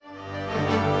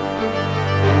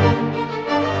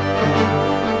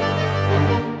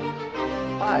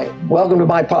Welcome to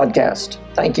my podcast.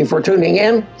 Thank you for tuning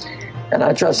in, and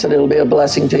I trust that it'll be a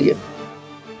blessing to you.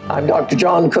 I'm Dr.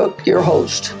 John Cook, your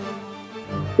host.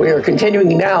 We are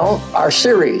continuing now our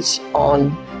series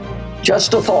on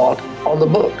Just a Thought on the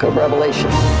book of Revelation.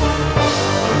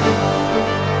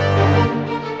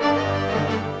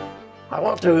 I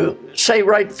want to say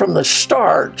right from the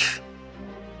start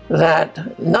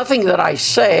that nothing that I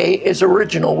say is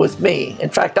original with me. In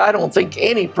fact, I don't think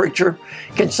any preacher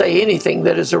can say anything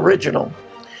that is original.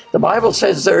 The Bible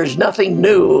says there is nothing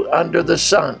new under the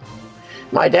sun.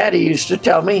 My daddy used to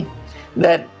tell me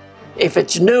that if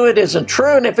it's new, it isn't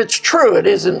true, and if it's true, it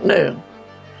isn't new.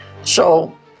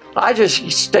 So I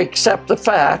just accept the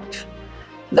fact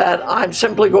that I'm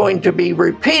simply going to be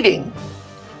repeating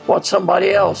what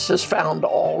somebody else has found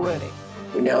already.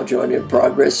 We now join in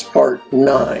progress part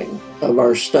 9 of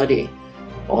our study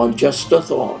on Just a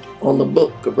Thought on the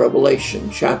book of Revelation,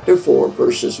 chapter 4,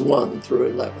 verses 1 through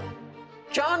 11.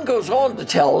 John goes on to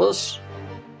tell us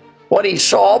what he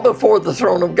saw before the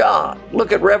throne of God.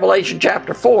 Look at Revelation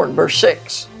chapter 4 and verse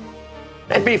 6.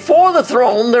 And before the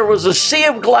throne there was a sea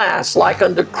of glass like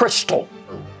unto crystal.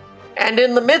 And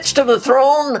in the midst of the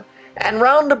throne and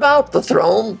round about the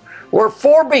throne were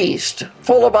 4 beasts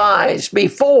full of eyes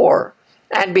before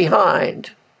and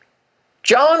behind.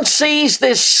 John sees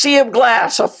this sea of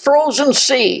glass, a frozen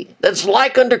sea that's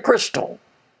like unto crystal.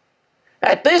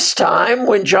 At this time,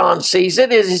 when John sees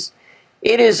it is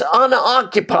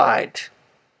unoccupied.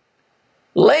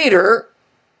 Later,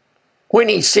 when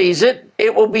he sees it,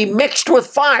 it will be mixed with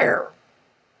fire.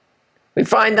 We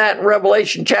find that in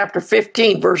Revelation chapter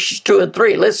 15, verses 2 and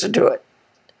 3. Listen to it.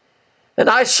 And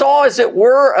I saw as it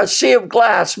were a sea of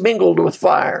glass mingled with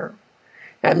fire.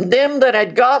 And them that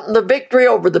had gotten the victory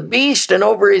over the beast and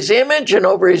over his image and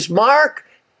over his mark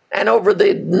and over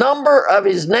the number of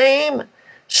his name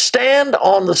stand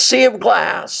on the sea of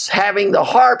glass, having the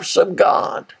harps of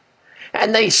God.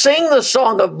 And they sing the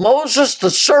song of Moses, the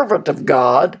servant of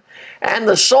God, and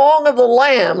the song of the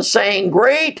Lamb, saying,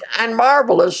 Great and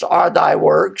marvelous are thy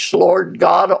works, Lord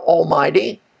God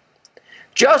Almighty.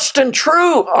 Just and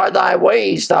true are thy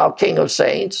ways, thou King of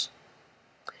saints.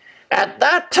 At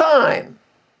that time,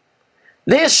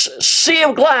 this sea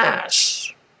of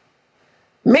glass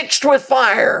mixed with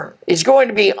fire is going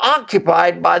to be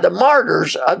occupied by the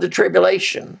martyrs of the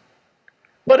tribulation.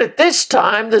 But at this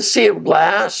time, the sea of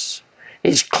glass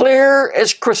is clear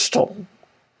as crystal.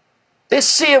 This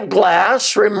sea of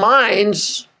glass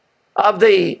reminds of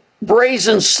the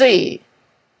brazen sea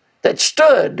that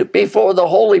stood before the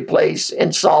holy place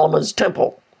in Solomon's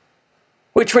temple,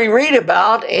 which we read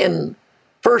about in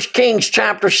 1 Kings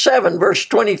chapter 7, verse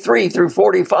 23 through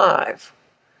 45.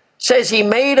 Says he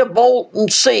made a molten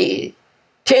sea,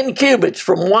 10 cubits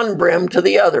from one brim to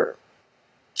the other.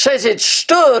 Says it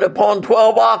stood upon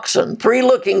 12 oxen, 3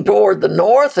 looking toward the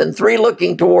north, and 3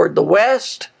 looking toward the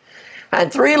west,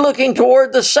 and 3 looking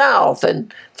toward the south,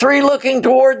 and 3 looking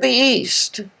toward the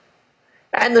east.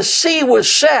 And the sea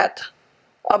was set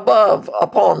above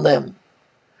upon them,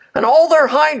 and all their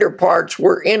hinder parts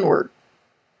were inward.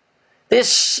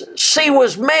 This sea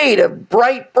was made of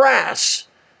bright brass.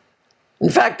 In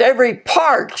fact, every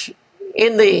part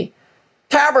in the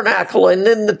tabernacle and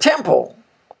in the temple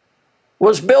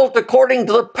was built according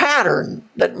to the pattern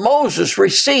that Moses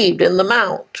received in the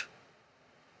mount.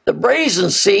 The brazen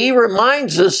sea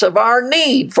reminds us of our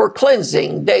need for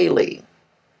cleansing daily.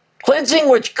 Cleansing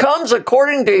which comes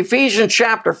according to Ephesians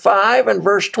chapter 5 and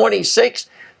verse 26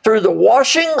 through the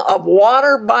washing of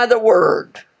water by the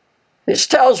word. This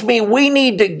tells me we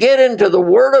need to get into the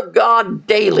Word of God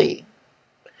daily,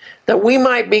 that we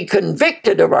might be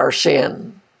convicted of our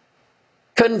sin,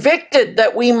 convicted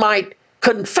that we might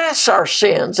confess our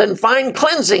sins and find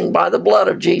cleansing by the blood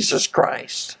of Jesus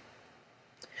Christ.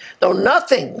 Though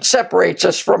nothing separates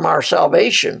us from our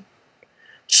salvation,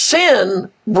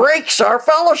 sin breaks our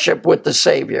fellowship with the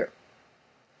Savior.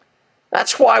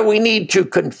 That's why we need to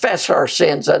confess our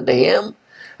sins unto Him,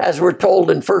 as we're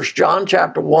told in 1 John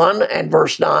chapter 1 and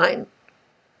verse 9.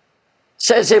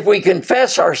 Says if we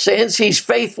confess our sins, He's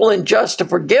faithful and just to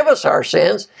forgive us our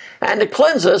sins and to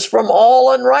cleanse us from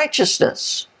all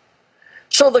unrighteousness.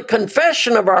 So the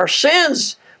confession of our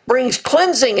sins brings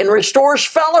cleansing and restores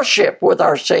fellowship with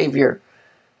our Savior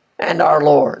and our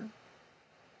Lord.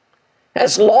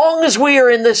 As long as we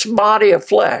are in this body of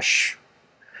flesh,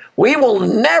 we will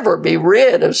never be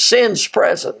rid of sin's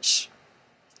presence.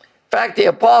 In fact, the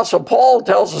Apostle Paul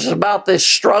tells us about this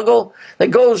struggle that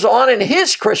goes on in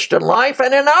his Christian life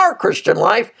and in our Christian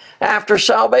life after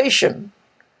salvation.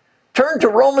 Turn to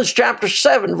Romans chapter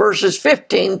 7, verses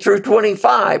 15 through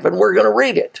 25, and we're going to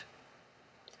read it.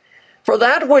 For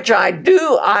that which I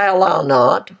do, I allow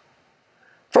not.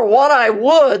 For what I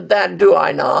would, that do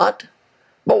I not.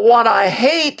 But what I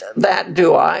hate, that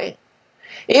do I.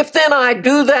 If then I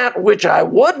do that which I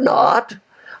would not,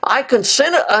 I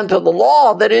consent unto the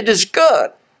law that it is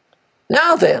good.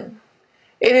 Now then,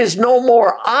 it is no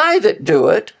more I that do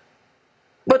it,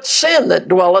 but sin that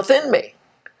dwelleth in me.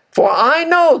 For I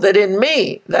know that in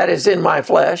me, that is in my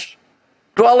flesh,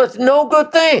 dwelleth no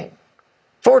good thing.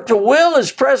 For to will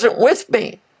is present with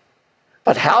me,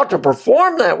 but how to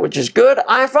perform that which is good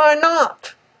I find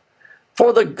not.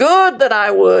 For the good that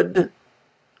I would,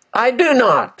 I do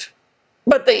not,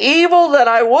 but the evil that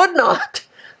I would not,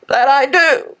 that I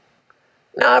do.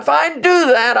 Now if I do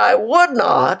that I would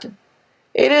not,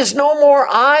 it is no more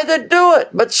I that do it,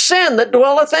 but sin that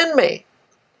dwelleth in me.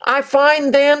 I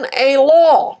find then a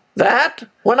law, that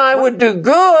when I would do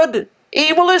good,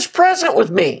 evil is present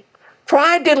with me. For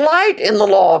I delight in the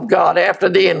law of God after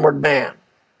the inward man.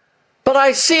 But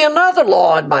I see another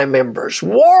law in my members,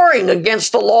 warring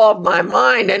against the law of my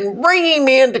mind, and bringing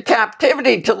me into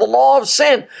captivity to the law of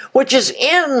sin, which is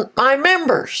in my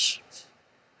members.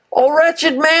 O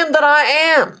wretched man that I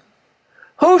am,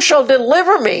 who shall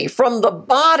deliver me from the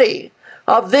body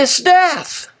of this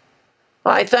death?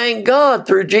 I thank God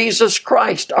through Jesus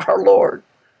Christ our Lord.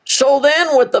 So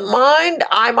then with the mind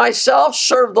I myself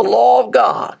serve the law of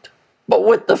God, but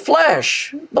with the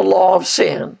flesh the law of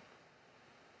sin.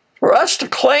 For us to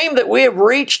claim that we have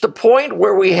reached the point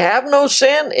where we have no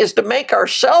sin is to make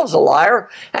ourselves a liar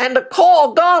and to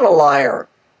call God a liar.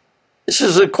 This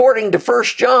is according to 1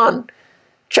 John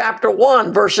chapter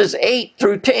 1, verses 8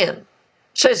 through 10. It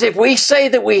says, if we say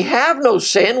that we have no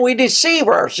sin, we deceive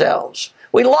ourselves.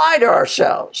 We lie to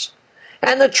ourselves,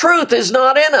 and the truth is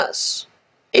not in us.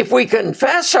 If we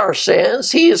confess our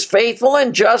sins, he is faithful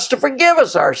and just to forgive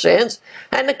us our sins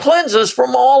and to cleanse us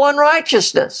from all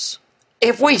unrighteousness.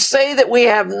 If we say that we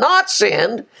have not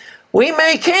sinned, we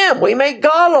make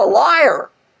God a liar,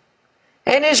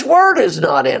 and his word is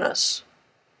not in us.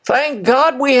 Thank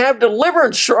God we have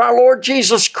deliverance through our Lord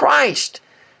Jesus Christ,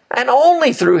 and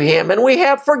only through him, and we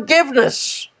have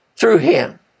forgiveness through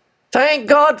him. Thank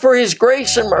God for his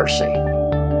grace and mercy.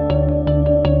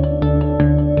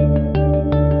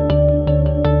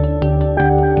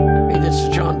 Hey, this is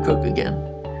John Cook again.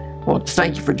 I want to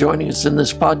thank you for joining us in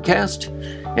this podcast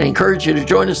and encourage you to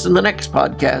join us in the next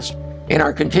podcast in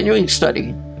our continuing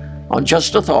study on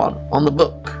Just a Thought on the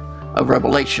book of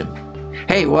Revelation.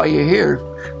 Hey, while you're here,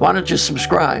 why don't you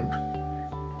subscribe?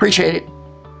 Appreciate it,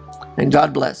 and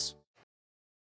God bless.